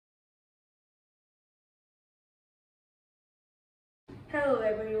Hello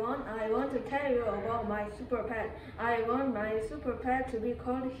everyone, I want to tell you about my super pet. I want my super pet to be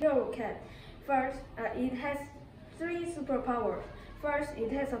called Hero Cat. First, it has 3 superpowers. First,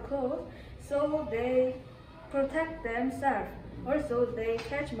 it has a claws, so they protect themselves. Also, they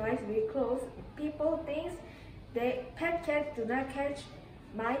catch mice with claws. People think pet cats do not catch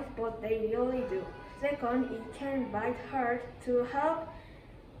mice, but they really do. Second, it can bite hard to help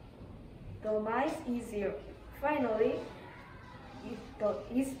the mice easier. Finally,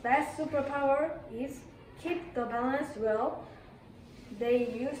 its best superpower is keep the balance well. They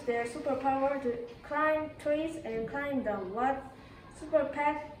use their superpower to climb trees and climb them. What super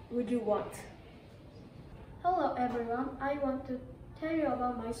pet would you want? Hello everyone, I want to tell you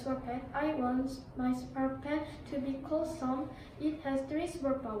about my super pet. I want my super pet to be called Sun. It has 3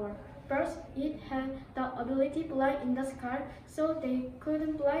 superpowers. First, it has the ability to fly in the sky, so they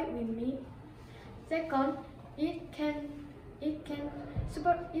couldn't fly with me. Second, it can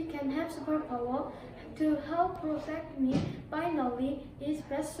have superpower to help protect me. Finally, its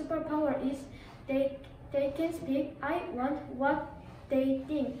best superpower is they can speak. I want what they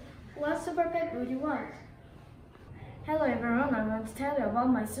think. What super pet would you want? Hello everyone, I want to tell you about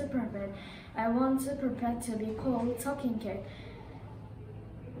my super pet. I want super pet to be called Talking Cat.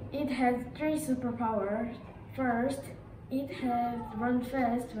 It has 3 superpowers. First, it has run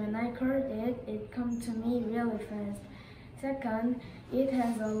fast. When I call it, it comes to me really fast. Second, it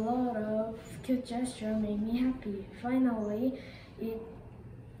has a lot of cute gestures, make me happy. Finally, it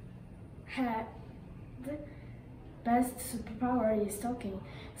had the best superpower is talking.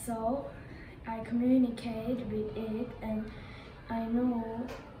 So I communicate with it and I know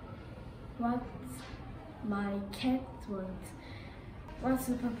what my cat wants. What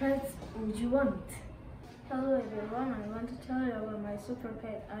super pets would you want? Hello everyone, I want to tell you about my super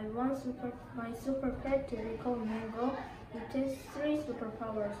pet. I want my super pet to be called Mango. It has 3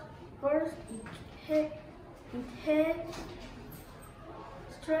 superpowers. First, it has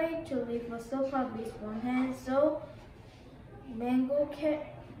strength to lift a sofa with one hand, so Mango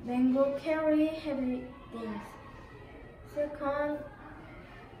carry heavy things. Second,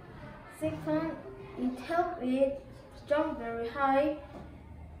 it helps it jump very high.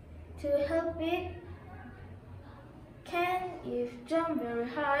 To help it can if jump very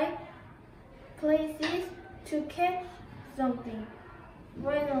high places to catch something.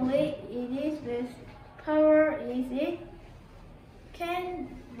 Finally, its best power is it can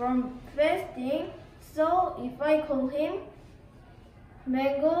run fasting. So if I call him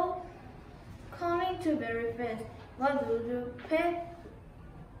Mango, coming to very fast. What would you pet?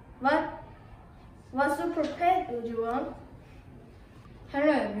 What super pet would you want?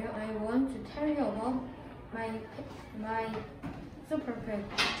 Hello everyone, I want to tell you about my super pet.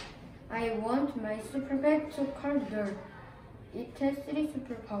 I want my super pet to carve dirt. It has 3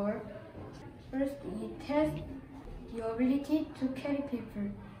 superpowers. First, it has the ability to carry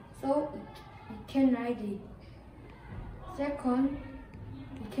paper, so it can ride it. Second,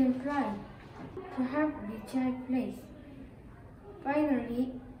 it can fly to help reach a place.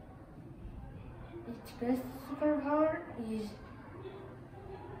 Finally, its best superpower is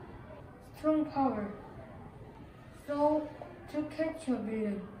strong power, so to catch a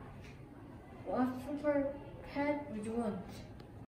villain. What super pet would you want?